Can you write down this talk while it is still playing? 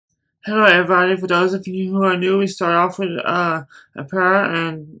Hello, everybody. For those of you who are new, we start off with a prayer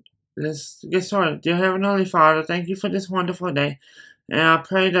and let's get started. Dear Heavenly Father, thank you for this wonderful day. And I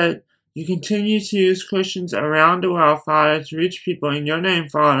pray that you continue to use Christians around the world, Father, to reach people in your name,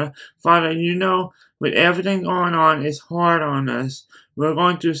 Father. Father, you know, with everything going on, it's hard on us. We're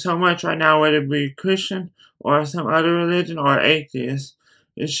going through so much right now, whether it be Christian or some other religion or atheist.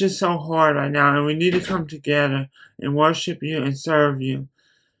 It's just so hard right now, and we need to come together and worship you and serve you.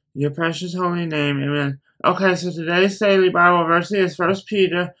 Your precious holy name, amen. Okay, so today's daily Bible verse is 1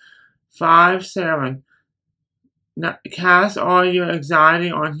 Peter 5:7. Now, cast all your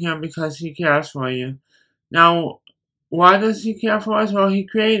anxiety on him because he cares for you. Now, why does he care for us? Well, he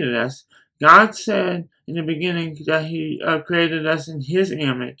created us. God said in the beginning that he created us in his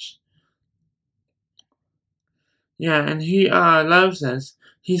image. Yeah, and he loves us.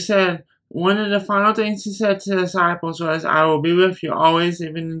 He said, one of the final things he said to the disciples was, I will be with you always,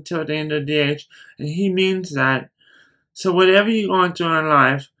 even until the end of the age. And he means that. So whatever you're going through in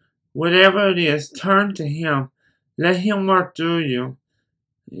life, whatever it is, turn to him. Let him work through you.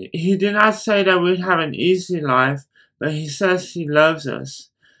 He did not say that we'd have an easy life, but he says he loves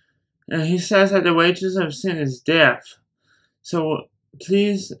us. And he says that the wages of sin is death. So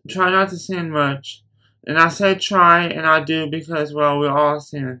please try not to sin much. And I say try, and I do because, well, we all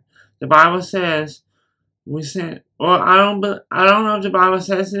sin. The Bible says we sin. Well, I don't know if the Bible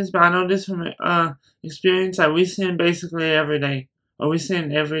says this, but I know this from experience that we sin basically every day, or we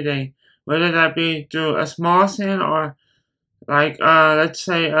sin every day, whether that be through a small sin or like let's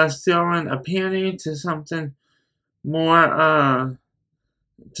say stealing a penny to something more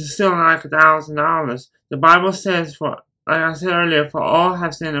to stealing like $1,000. The Bible says like I said earlier, for all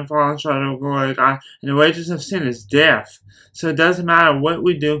have sinned and fallen short of the glory of God, and the wages of sin is death. So it doesn't matter what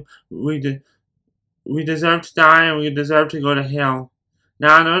we do, we deserve to die and we deserve to go to hell.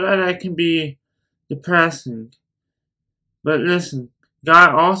 Now I know that can be depressing, but listen,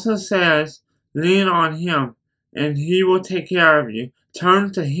 God also says, lean on him and he will take care of you.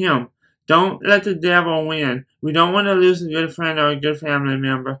 Turn to him. Don't let the devil win. We don't want to lose a good friend or a good family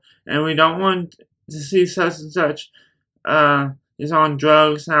member, and we don't want to see such and such is on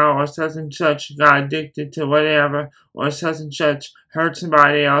drugs now, or such and such got addicted to whatever, or such and such hurt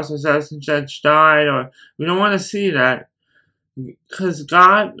somebody else, or such and such died, or we don't want to see that, because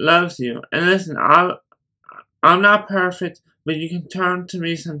God loves you. And listen, I'm not perfect, but you can turn to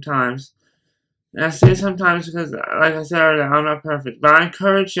me sometimes. And I say sometimes because, like I said earlier, I'm not perfect. But I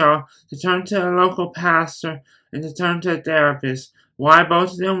encourage y'all to turn to a local pastor and to turn to a therapist. Why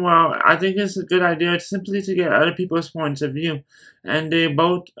both of them? Well, I think it's a good idea simply to get other people's points of view. And they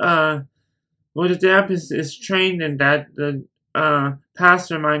both, well, the therapist is trained in that. The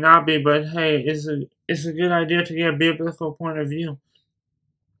pastor might not be, but hey, it's a good idea to get a biblical point of view.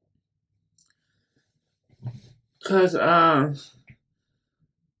 Because, life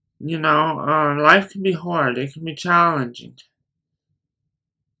can be hard. It can be challenging.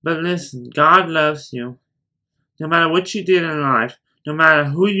 But listen, God loves you. No matter what you did in life, no matter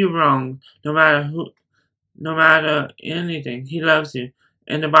who you wronged, no matter anything, he loves you.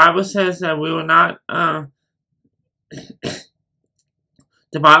 And the Bible says that we will not, the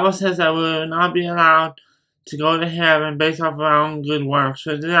Bible says that we will not be allowed to go to heaven based off of our own good works.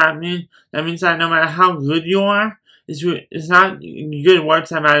 So does that mean? That means that no matter how good you are, it's not good works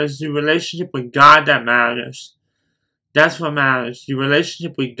that matters. It's your relationship with God that matters. That's what matters. Your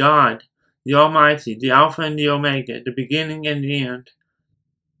relationship with God, the Almighty, the Alpha and the Omega, the beginning and the end.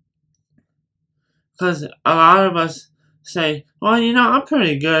 Because a lot of us say, well, I'm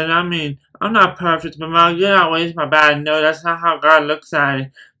pretty good. I mean, I'm not perfect, but my good outweighs my bad. No, that's not how God looks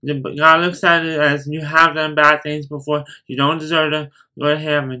at it. God looks at it as you have done bad things before. You don't deserve to go to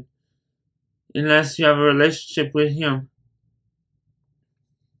heaven unless you have a relationship with him.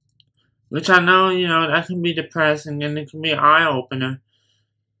 Which I know, that can be depressing and it can be an eye-opener.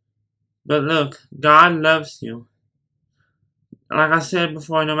 But look, God loves you. Like I said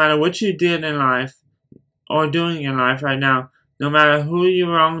before, no matter what you did in life or doing in life right now, no matter who you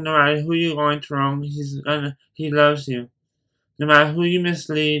wrong, no matter who you're going to wrong, he loves you. No matter who you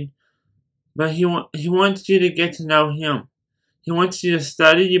mislead, but he wants you to get to know him. He wants you to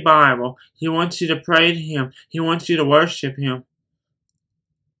study your Bible. He wants you to pray to him. He wants you to worship him.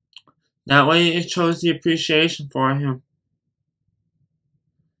 That way it shows the appreciation for him.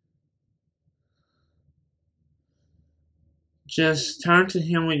 Just turn to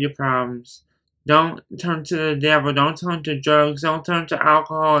him with your problems. Don't turn to the devil. Don't turn to drugs. Don't turn to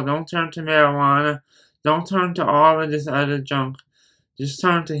alcohol. Don't turn to marijuana. Don't turn to all of this other junk. Just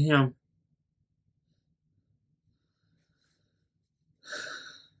turn to him.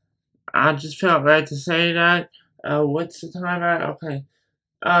 I just felt led to say that. What's the time at? Okay.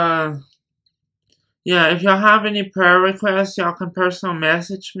 Uh, yeah, if y'all have any prayer requests, y'all can personal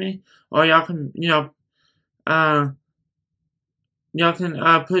message me, or y'all can, y'all can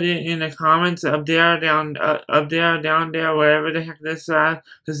put it in the comments up there, down there, wherever the heck this is at,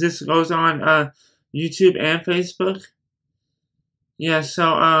 because this goes on YouTube and Facebook. Yeah,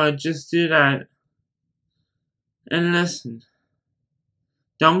 so just do that. And listen,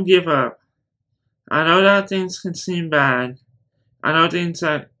 don't give up. I know that things can seem bad. I know things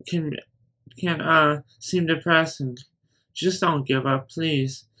that can seem depressing. Just don't give up,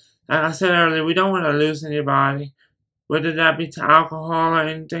 please. Like I said earlier, we don't want to lose anybody, whether that be to alcohol or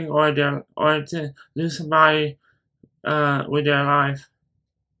anything, or to lose somebody with their life.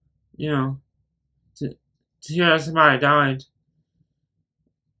 You know, to hear that somebody died.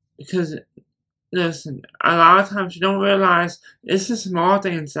 Because listen, a lot of times you don't realize it's the small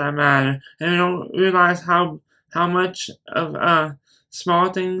things that matter, and you don't realize how much of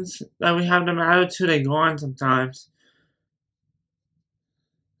small things that we have to matter to they go on sometimes.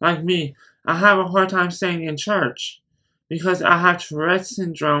 Like me, I have a hard time staying in church because I have Tourette's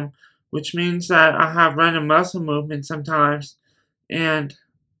syndrome, which means that I have random muscle movements sometimes, and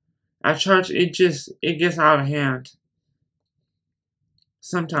at church it gets out of hand.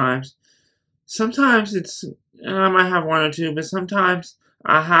 Sometimes. Sometimes it's, I might have one or two, but sometimes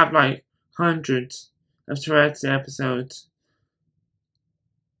I have like hundreds of Tourette's episodes.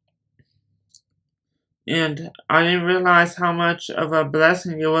 And I didn't realize how much of a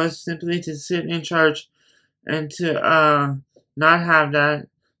blessing it was simply to sit in church and to not have that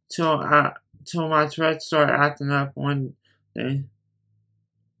till my Tourette's started acting up one day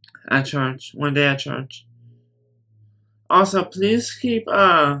at church. Also, please keep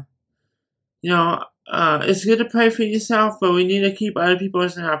it's good to pray for yourself, but we need to keep other people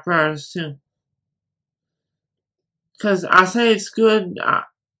in our prayers too. Cause I say it's good.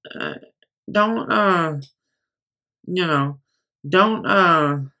 Don't don't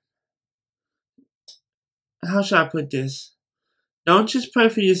how should I put this? Don't just pray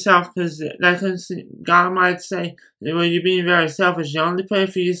for yourself, because God might say, well, you're being very selfish. You only pray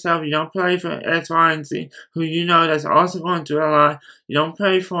for yourself. You don't pray for X, Y, and Z, who you know that's also going through a lot. You don't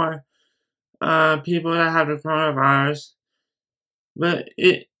pray for people that have the coronavirus. But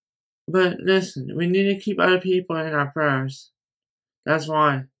listen, we need to keep other people in our prayers. That's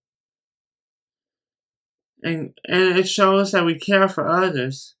why. And it shows that we care for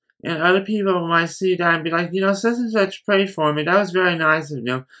others. And other people might see that and be like, such and such prayed for me. That was very nice of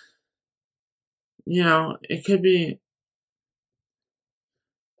them. It could be.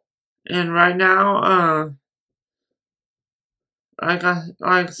 And right now,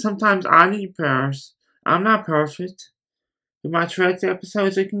 sometimes I need prayers. I'm not perfect. With my Tourette's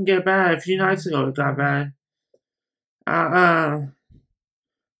episodes, it can get bad. A few nights ago, it got bad. I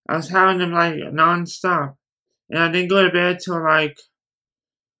was having them like non-stop, and I didn't go to bed till like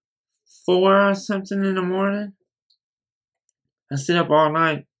 4 or something in the morning. I stayed up all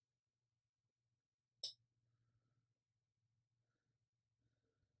night.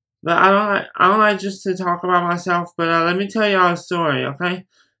 But I don't like just to talk about myself, but let me tell y'all a story, okay?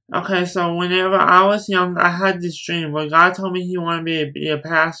 Okay, so whenever I was young, I had this dream where God told me He wanted me to be a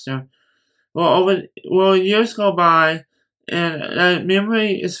pastor. Well, years go by, and that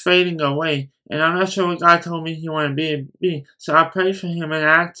memory is fading away, and I'm not sure what God told me He wanted me to be. So I prayed for Him and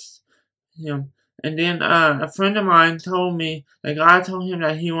asked Him, and then a friend of mine told me that God told him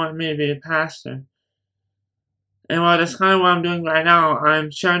that He wanted me to be a pastor. And well, that's kind of what I'm doing right now.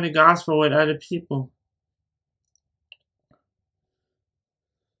 I'm sharing the gospel with other people.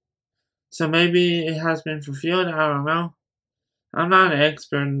 So maybe it has been fulfilled. I don't know. I'm not an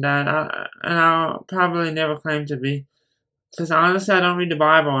expert in that, and I'll probably never claim to be. Because honestly, I don't read the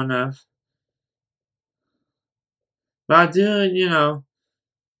Bible enough. But I do,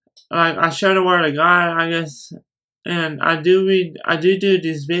 like I share the word of God, I guess, and I do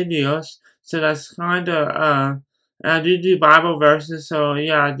these videos. So that's kind of and I do Bible verses. So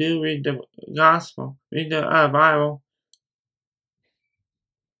yeah, I do read the gospel, read the Bible.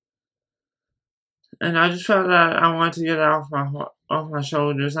 And I just felt that I wanted to get it off my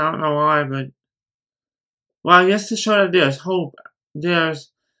shoulders. I don't know why, but well, I guess to show that there's hope. There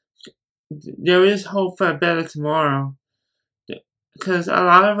is hope for a better tomorrow. Because a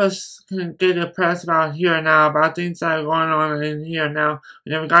lot of us can get depressed about here and now, about things that are going on in here and now.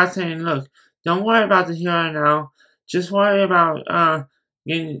 Whenever God's saying, look, don't worry about the here and now. Just worry about that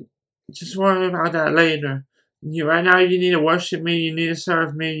later. Right now you need to worship me, you need to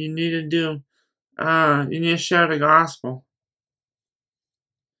serve me, you need to share the gospel.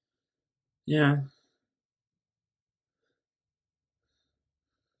 Yeah.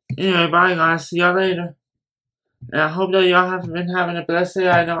 Anyway, bye guys. See y'all later. And I hope that y'all have been having a blessed day.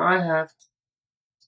 I know I have.